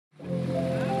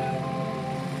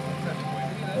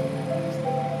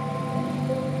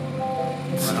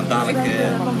We gaan dadelijk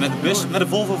met de bus, met de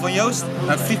Volvo van Joost,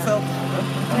 naar het vliegveld.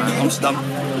 Naar Amsterdam. Dan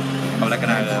gaan we lekker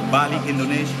naar Bali,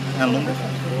 Indonesië en Londen.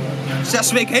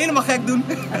 6 weken helemaal gek doen.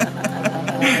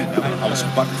 Ja, alles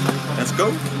gepakt. Let's go.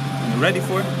 I'm ready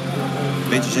for it.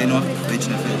 Beetje zenuwachtig, beetje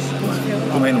nerveus.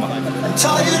 Kom helemaal. I'm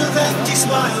tired of empty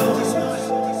smiles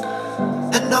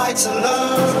and nights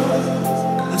alone.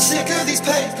 I'm sick of these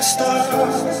paper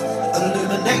stars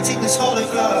illuminating this hollow.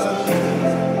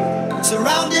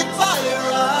 Surrounded by your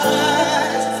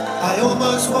eyes, I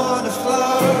almost wanna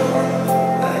flow.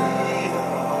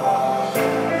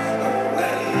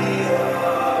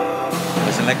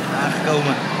 We zijn lekker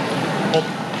aangekomen op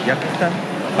Jakarta,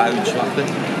 buiten wachten.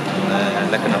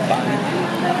 Lekker naar Bali.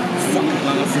 Fucking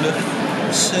lange vlucht.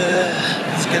 Dus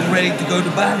let's get ready to go to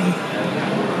Bali.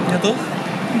 Ja toch?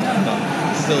 Ja man,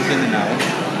 veel zin in nou.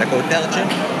 Lekker hoteltje,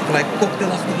 gelijk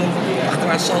cocktail achterover.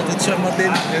 Achterwaarts zalt het zwembad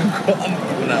in. Kom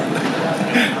nou.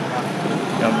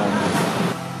 Ja man.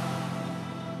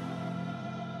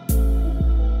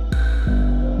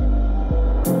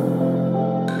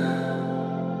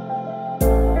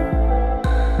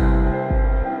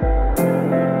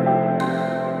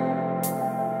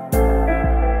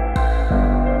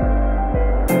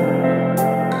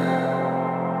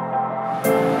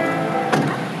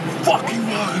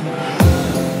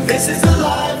 This is the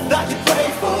life that you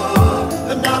prayed for,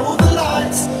 and now all the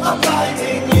lights are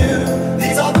blinding you.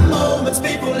 These are the moments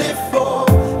people live for,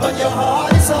 but your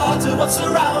heart is hard to what's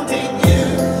surrounding you.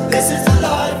 This is the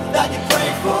life that you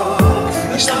prayed for.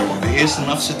 De eerste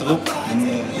nacht zit erop.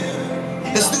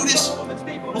 Let's do this!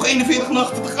 Nog 41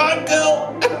 nachten te gaan, girl!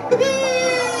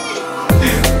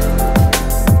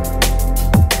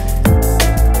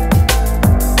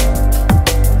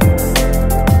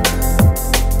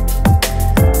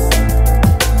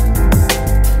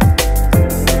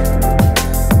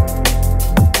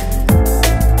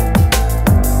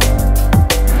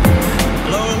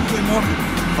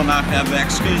 Vandaag hebben we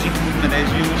excursie met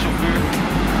deze jonge chauffeur.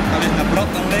 We gaan weer naar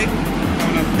Bucketlist, gaan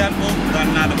we naar de tempel,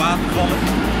 daarna naar de watervallen.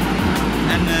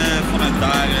 En vanuit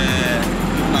daar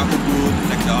naar Ubud,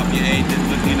 lekker een hapje eten,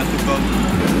 terug hier naartoe komen.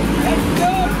 Let's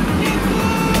go!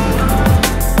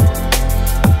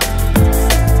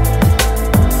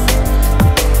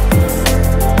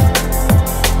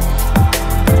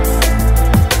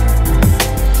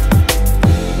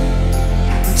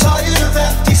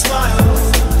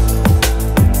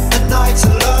 Nights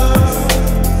alone,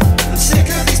 I'm sick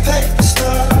of these paper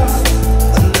stars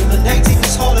illuminating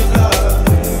this hologram.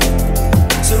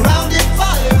 Surrounded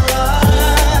by your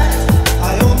eyes,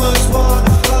 I almost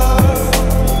wanna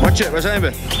flow. Watje, waar zijn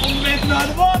we? Onderweg naar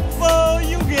de waterval,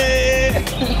 Yuge!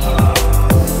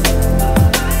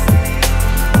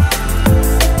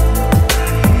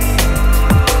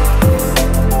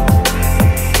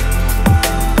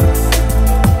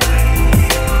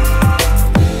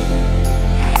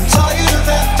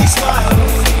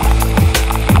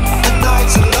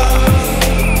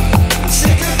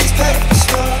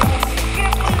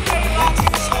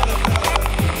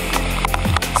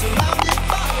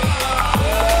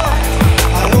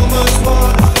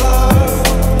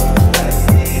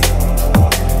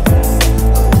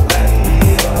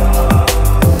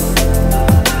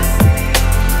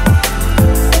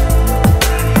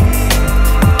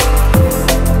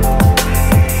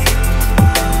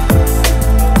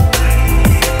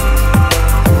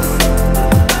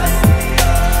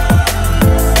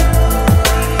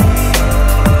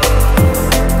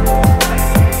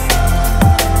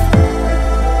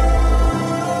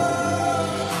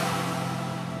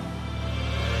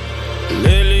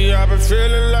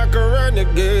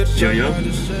 Jojo,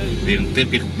 weer een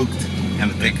tripje geboekt en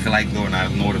we trekken gelijk door naar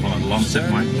het noorden van het land, zeg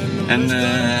maar. En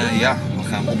ja, we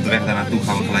gaan op de weg daar naartoe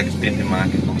gaan we gelijk een tripje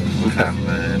maken. We gaan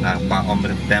naar een paar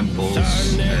andere tempels,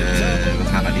 we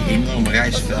gaan naar die enorme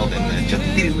reisveld in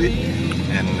Jatilwe.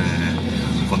 En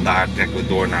vandaar trekken we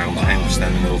door naar onze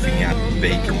eindbestemming over een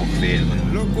weekje ongeveer.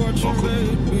 Wel goed.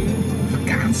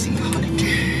 Vakantie,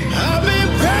 holiday.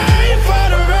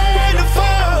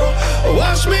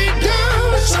 Watch me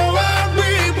down, so I'll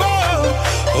be born.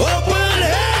 Open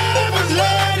heavens,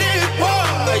 let it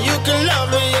pour. You can love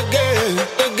me again,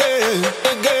 again,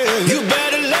 again. You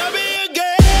better love me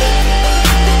again.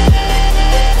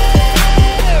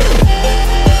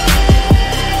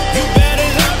 You better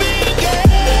love me again.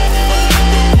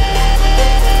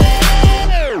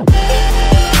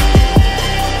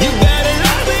 You better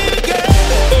love me again.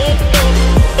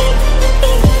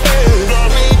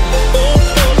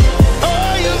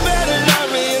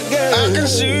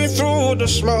 See through the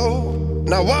smoke,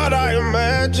 not what I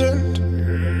imagined.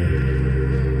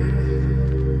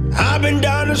 I've I've been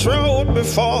down this road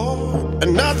before,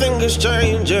 and nothing is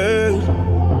changing.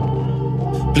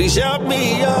 Please help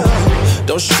me up,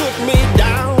 don't shoot me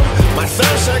down. My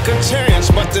third second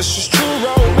chance, but this is true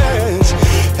romance.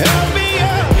 Help me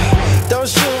up, don't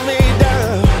shoot me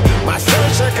down. My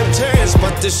third second chance,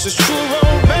 but this is true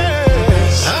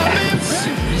romance.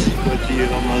 Wat je hier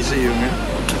allemaal ziet, jongen.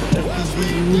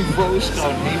 Die niveaus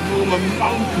gewoon, enorme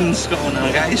mountains gewoon,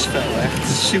 een rijstvel,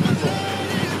 echt super top.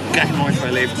 Ik krijg nooit van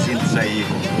je leven te zien dat zij hier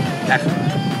komt.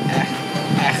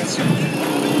 Echt super.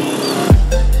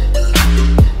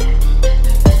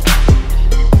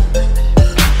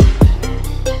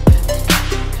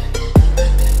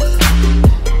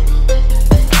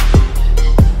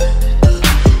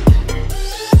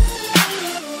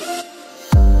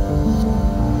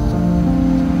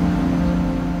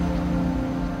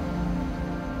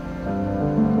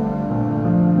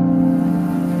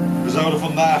 We zouden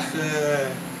vandaag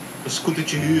een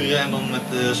scootertje huren en dan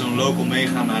met zo'n local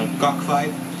meegaan naar een kakfight.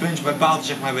 Puntje bij paaltje,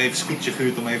 zeg maar, we hebben een scootertje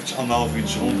gehuurd om eventjes 1,5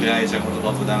 uurtje rond te rijden, zeg maar,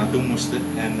 totdat we daar naartoe moesten.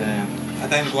 En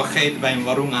uiteindelijk wel gegeten bij een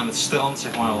warung aan het strand,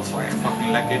 zeg maar, dat was wel echt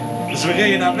fucking lekker. Dus we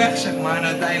reden daar weg, zeg maar, en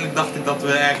uiteindelijk dacht ik dat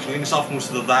we ergens linksaf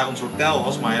moesten, dat daar ons hotel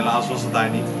was, maar helaas was het daar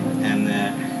niet. En,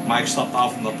 maar ik stapte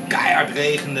af omdat het keihard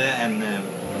regende en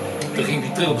toen ging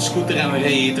ik terug op de scooter en we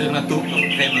reden hier terug naartoe. Op een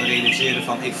gegeven moment realiseerde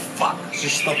van, hey fuck,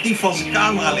 zijn statief van zijn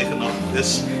camera liggen nog.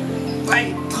 Dus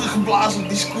wij teruggeblazen op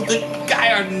die scooter,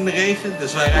 keihard in de regen.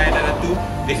 Dus wij rijden daar naartoe.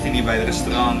 Ligt hij niet bij het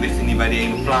restaurant, ligt hij niet bij die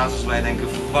ene plaats. Dus wij denken,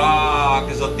 fuck,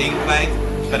 is dat ding kwijt?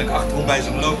 Dus ben ik achterop bij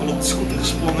zo'n local op de scooter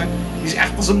gesprongen. Die is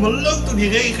echt als een meloot door die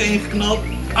regen heen geknald.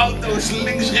 Auto's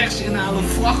links, rechts inhalen,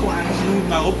 vrachtwagens, noem het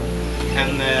maar op. En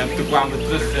toen kwamen we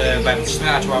terug bij dat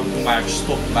straatje waar we toen waren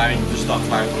gestopt, waar ik dus dacht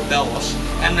waar het hotel was.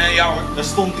 En ja hoor, daar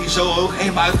stond hij zo hoog,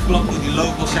 helemaal uitgeklapt door die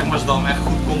locals, zeg maar, zodat we hem echt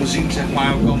goed konden zien, zeg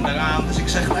maar. We komen eraan, dus ik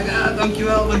zeg gelijk, ah,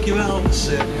 dankjewel, dankjewel. Dus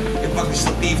ik pak die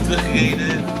statief teruggereden,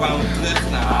 we kwamen terug.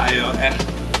 Nou joh, echt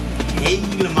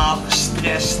helemaal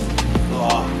gestrest.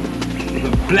 Oh, ik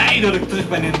ben blij dat ik terug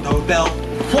ben in het hotel.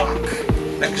 Fuck!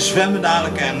 Lekker zwemmen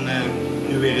dadelijk en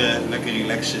nu weer lekker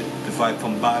relaxen, de vibe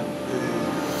van Bali.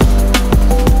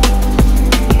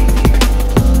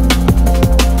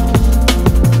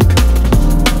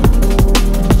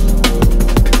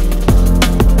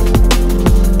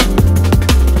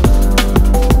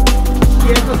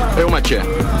 Hey maatje,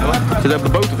 zit je op de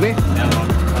boot of niet? Ja man.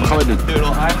 Wat gaan we doen? Turtle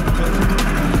Island.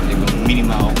 Ik wil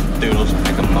minimaal turtles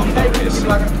like a mamba is.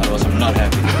 Otherwise I'm not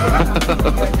happy.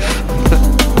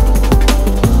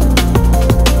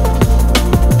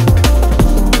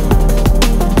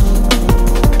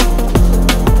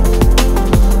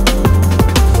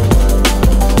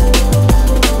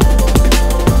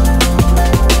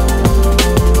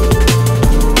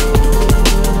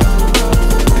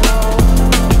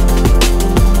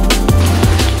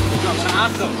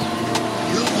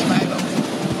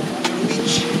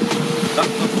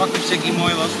 Fuck of Siggy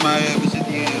mooi was, maar we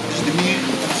zitten hier tussen de muur,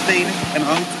 stenen en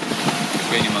hout. Ik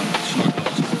weet niet man,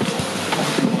 snorkels.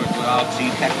 Een mooi verhaal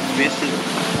gezien, gekke vissen,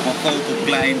 van groot tot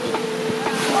klein,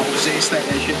 blauwe zeesterren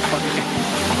en shit, fucking gek.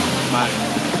 Maar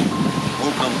ik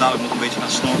hoop dat we dadelijk nog een beetje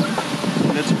gaan snorken.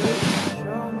 Let's go.